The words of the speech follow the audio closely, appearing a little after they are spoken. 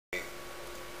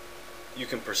you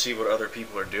can perceive what other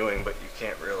people are doing, but you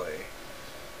can't really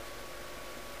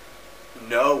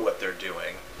know what they're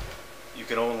doing. You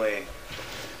can only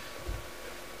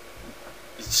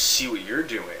see what you're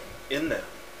doing in them.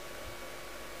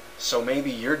 So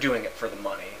maybe you're doing it for the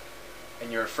money,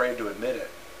 and you're afraid to admit it.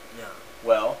 No.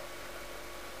 Well,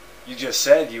 you just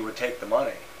said you would take the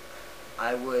money.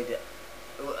 I would.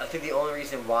 I think the only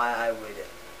reason why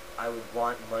I would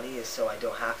want money is so I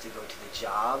don't have to go to the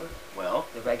job. Well,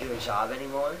 the regular job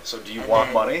anymore. So do you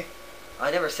want money? I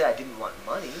never said I didn't want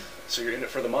money. So you're in it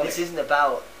for the money. This isn't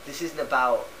about. This is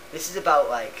about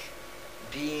like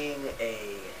being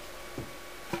a.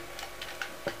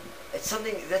 It's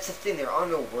something. That's the thing. There are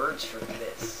no words for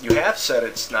this. You have said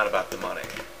it's not about the money.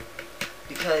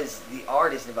 Because the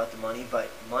art isn't about the money, but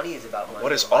money is about money.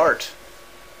 What is art?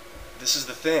 This is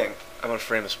the thing. I'm gonna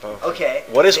frame this both. Okay.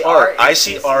 What is art? I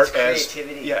see art as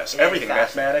creativity. Yes, everything.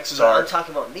 Mathematics is art. I'm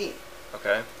talking about me.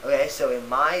 Okay. Okay. So in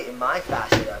my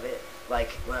facet of it, like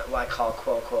what I call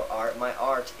quote unquote art, my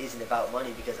art isn't about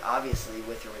money because obviously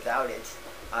with or without it,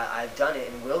 I've done it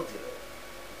and will do it.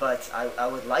 But I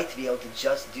would like to be able to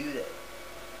just do that,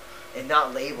 and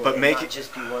not label it, not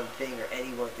just be one thing or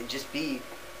any one thing. Just be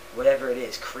whatever it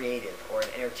is, creative or an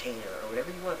entertainer or whatever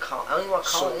you want to call it. I don't even want to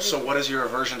call it anything. So what is your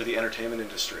aversion to the entertainment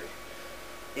industry?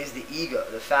 Is the ego,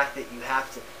 the fact that you have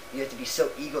to be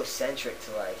so egocentric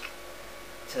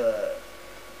to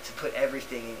put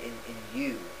everything in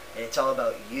you, and it's all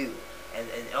about you, and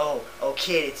oh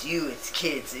kid, it's you, it's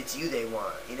kids, it's you they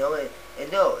want, you know, and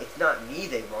no, it's not me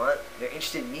they want. They're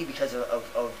interested in me because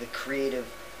of the creative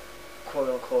quote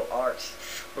unquote art.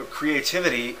 But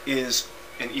creativity is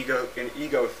an ego.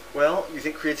 Well, you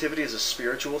think creativity is a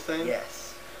spiritual thing? Yes.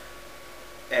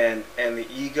 And the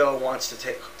ego wants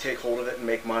to take hold of it and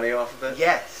make money off of it?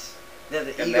 Yes. No,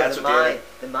 the ego,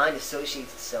 the mind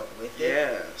associates itself with it.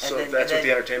 Yeah. So that's what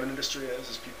the entertainment industry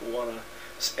is people want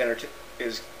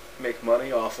to make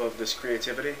money off of this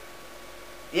creativity?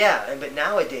 Yeah, but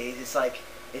nowadays it's like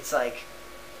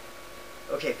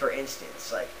okay, for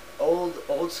instance, like old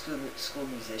school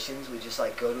musicians would just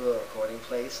like go to a recording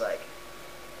place, like,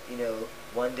 you know,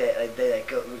 one day like they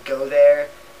would go there,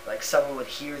 like someone would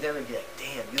hear them and be like,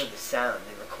 damn, you have the sound.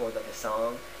 They record like a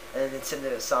song, and then they'd send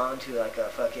a song to like a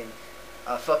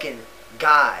fucking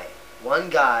guy, one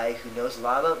guy who knows a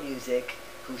lot about music,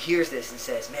 who hears this and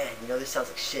says, man, you know, this sounds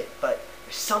like shit, but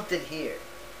there's something here.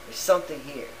 There's something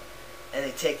here. And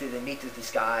they meet with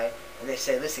this guy, and they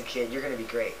say, listen, kid, you're going to be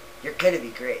great. You're going to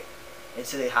be great. And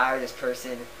so they hire this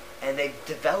person, and they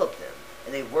develop them,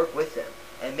 and they work with them.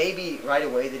 And maybe right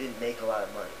away they didn't make a lot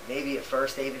of money. Maybe at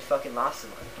first they even fucking lost some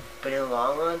money. But in the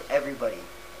long run, everybody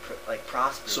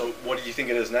prospers. So what do you think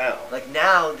it is now? Like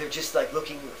now, they're just like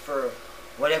looking for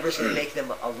whatever's going to make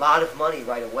them a lot of money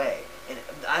right away. And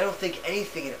I don't think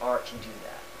anything in art can do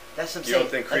that. That's what I'm saying. You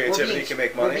don't think creativity can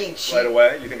make money right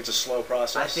away? You think it's a slow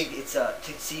process? I think it's to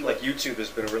see like YouTube has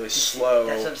been a really slow.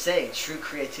 That's what I'm saying. True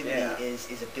creativity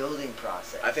is a building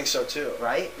process. I think so too.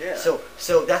 Right? Yeah. So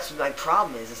that's what my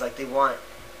problem is. Is like they want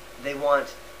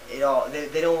it all.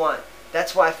 They don't want.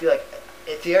 That's why I feel like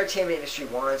if the entertainment industry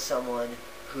wanted someone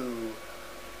who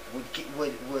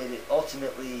would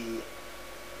ultimately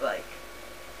like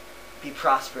be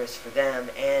prosperous for them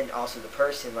and also the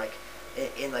person, like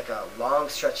in like a long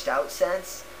stretched out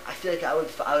sense, I feel like I would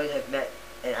have met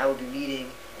and I would be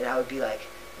meeting and I would be like,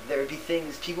 there would be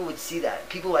things people would see that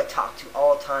people I talk to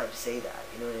all the time say that,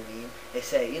 you know what I mean? They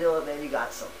say, you know what, man, you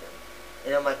got something,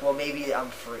 and I'm like, well, maybe I'm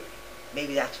free.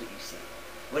 Maybe that's what you see.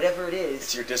 Whatever it is.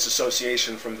 It's your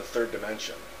disassociation from the third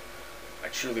dimension. I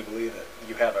truly believe it.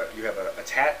 You have a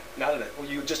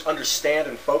you just understand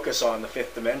and focus on the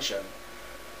fifth dimension,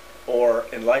 or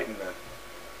enlightenment.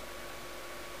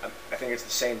 I think it's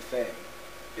the same thing.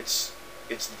 It's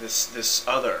this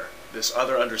other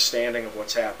understanding of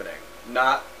what's happening.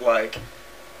 Not like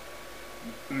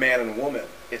man and woman.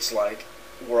 It's like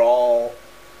we're all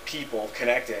people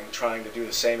connecting, trying to do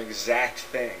the same exact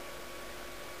thing,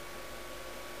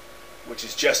 which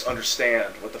is just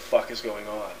understand what the fuck is going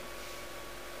on.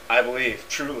 I believe,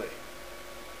 truly.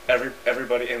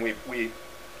 Everybody, and we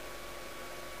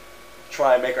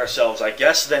try and make ourselves, I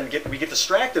guess, we get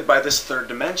distracted by this third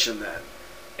dimension then.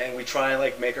 And we try and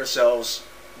like make ourselves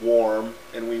warm,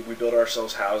 and we build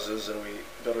ourselves houses, and we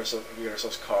get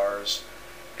ourselves cars,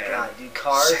 and God, dude,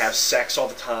 cars, have sex all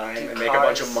the time, and make a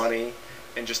bunch of money,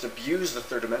 and just abuse the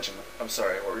third dimension. I'm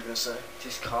sorry, what were you going to say?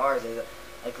 Just cars.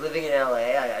 Like living in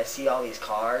LA, I see all these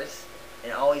cars,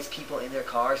 and all these people in their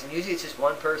cars, and usually it's just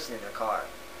one person in their car,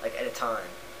 like at a time.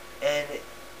 And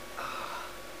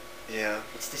Yeah.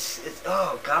 It's this. It's,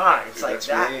 oh God! It's Dude, like that's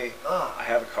that. me. Oh. I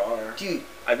have a car. Dude.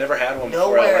 I've never had one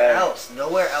before Nowhere LA.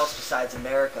 nowhere else besides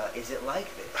America is it like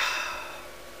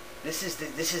this.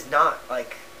 This is not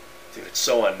like. Dude, it's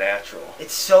so unnatural.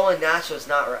 It's so unnatural. It's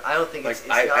not. I don't think Like it's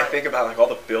I not. think about like all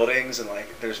the buildings and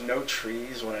like there's no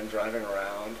trees when I'm driving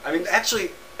around. I mean,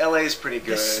 actually, LA is pretty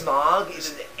good. The smog,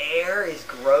 the air is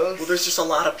gross. Well, there's just a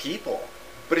lot of people,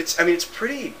 but it's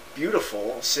pretty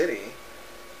beautiful city.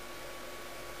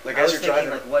 Like I as was you're thinking,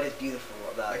 driving, like, what is beautiful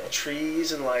about like it?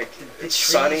 trees and like The it's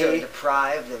trees sunny. are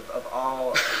deprived of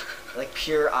all like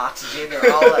pure oxygen.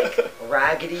 They're all like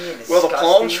raggedy and disgusting. Well, the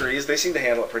palm trees, they seem to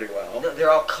handle it pretty well. No, they're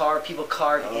all people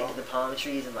carved Oh. into the palm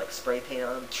trees and like spray paint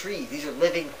on them. Trees, these are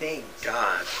living things.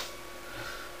 God.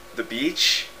 The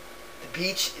beach?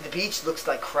 The beach looks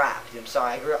like crap. Dude, I'm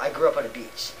sorry, I grew up on a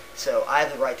beach, so I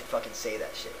have the right to fucking say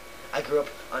that shit. I grew up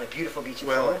on a beautiful beach in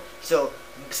Florida. So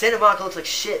Santa Monica looks like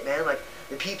shit, man. Like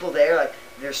the people there, like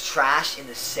there's trash in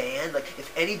the sand. Like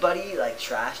if anybody like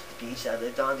trashed the beach that I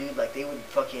lived on, dude, like they would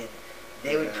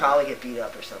probably get beat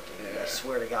up or something. Dude. I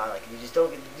swear to God, like you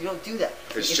don't do that.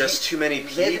 There's If just too many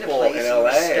live in a people place, in you LA.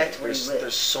 respect where you live.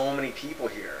 There's so many people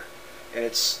here, and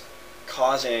it's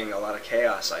causing a lot of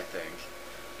chaos. I think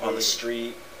on the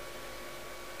street,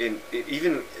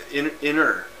 even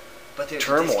inner. But there's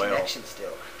turmoil. a disconnection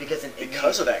still because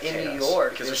of that in chaos. New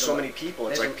York, because there's so many people.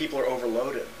 It's like people are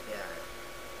overloaded. Yeah.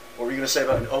 What were you gonna say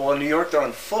about? Oh well, New York, they're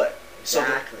on foot.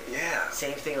 Exactly. So yeah.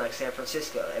 Same thing like San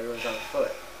Francisco. Everyone's on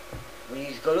foot. When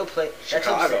you go to a place,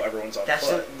 Chicago, everyone's on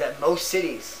foot. That most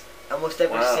cities, almost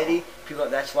every city, people.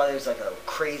 That's why there's like a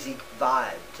crazy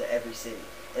vibe to every city,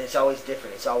 and it's always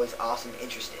different. It's always awesome, and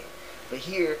interesting. But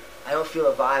here, I don't feel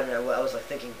a vibe, and I was like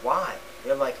thinking, why?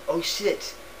 And I'm like, oh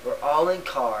shit, we're all in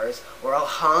cars, we're all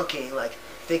honking, like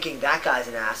thinking that guy's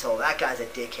an asshole, that guy's a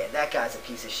dickhead, that guy's a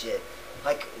piece of shit.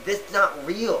 Like this is not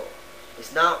real.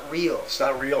 It's not real. It's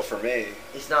not real for me.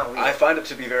 It's not real. I find it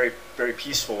to be very, very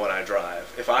peaceful when I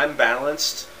drive. If I'm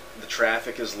balanced, the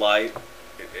traffic is light.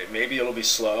 Maybe it'll be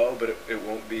slow, but it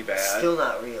won't be bad. It's still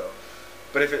not real.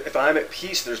 But if I'm at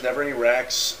peace, there's never any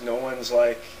wrecks. No one's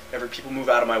like, people move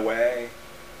out of my way.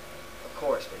 Of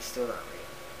course, but it's still not real.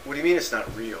 What do you mean it's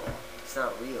not real? It's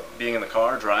not real. Being in the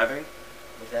car, driving?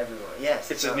 With everyone, yes.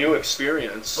 It's a new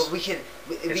experience. But we can.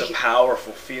 It's a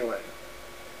powerful feeling.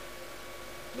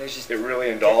 There's just it really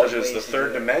indulges ways the to third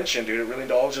do it. dimension, dude. It really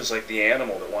indulges like the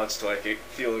animal that wants to like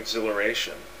feel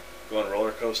exhilaration, go on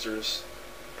roller coasters.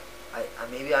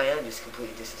 Maybe I am just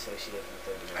completely disassociated from the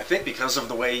third dimension. I think because of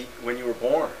the way when you were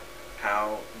born,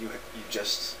 how you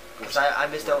just I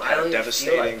just don't. I don't had a even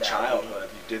devastating feel like that. childhood.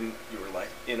 You were like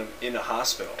in a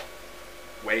hospital,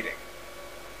 waiting.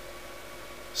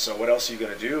 So what else are you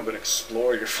gonna do but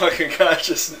explore your fucking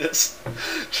consciousness,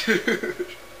 dude?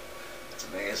 It's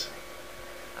amazing.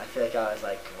 I feel like I was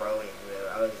like growing.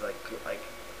 I was like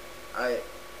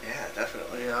Yeah,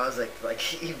 definitely. You know, I was like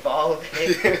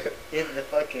evolving in the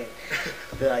fucking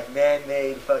the like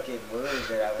man-made fucking womb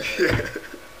that I was in.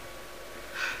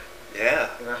 Yeah.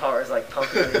 And my heart was like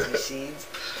pumping with these machines.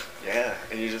 Yeah,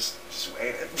 and you just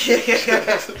waited.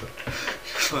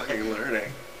 Fucking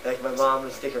learning. Like my mom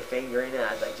would stick her finger in it,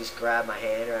 I'd like just grab my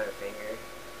hand around her finger.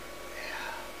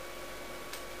 Yeah.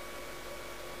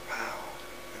 Wow.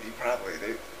 And you wow.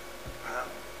 I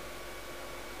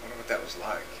wonder what that was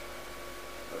like.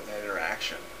 That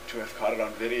interaction. To have caught it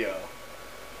on video.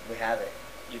 We have it.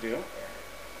 You do? Yeah.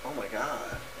 Oh my god.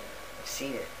 Yeah. I've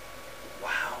seen it.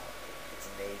 Wow. It's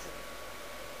amazing.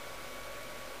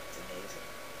 It's amazing.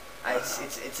 Wow. It's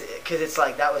because it's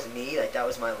like that was me, like that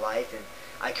was my life, and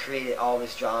I created all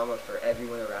this drama for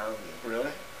everyone around me.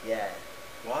 Really? Yeah.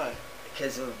 Why?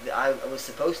 Because I was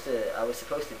supposed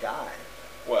to die.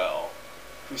 Well,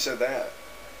 who said that?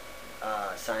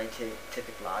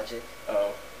 Scientific logic.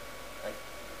 Oh. Like,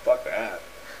 fuck that.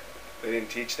 They didn't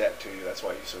teach that to you. That's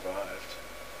why you survived.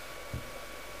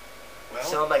 Well.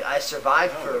 So I'm like, I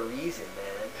survived for a reason,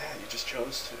 man. Yeah, you just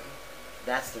chose to.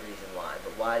 That's the reason why.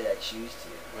 But why did I choose to?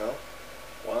 Well,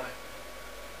 why?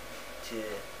 To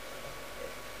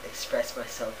express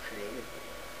myself creatively.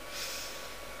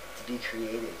 To be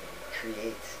creative and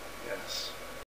create. Yes.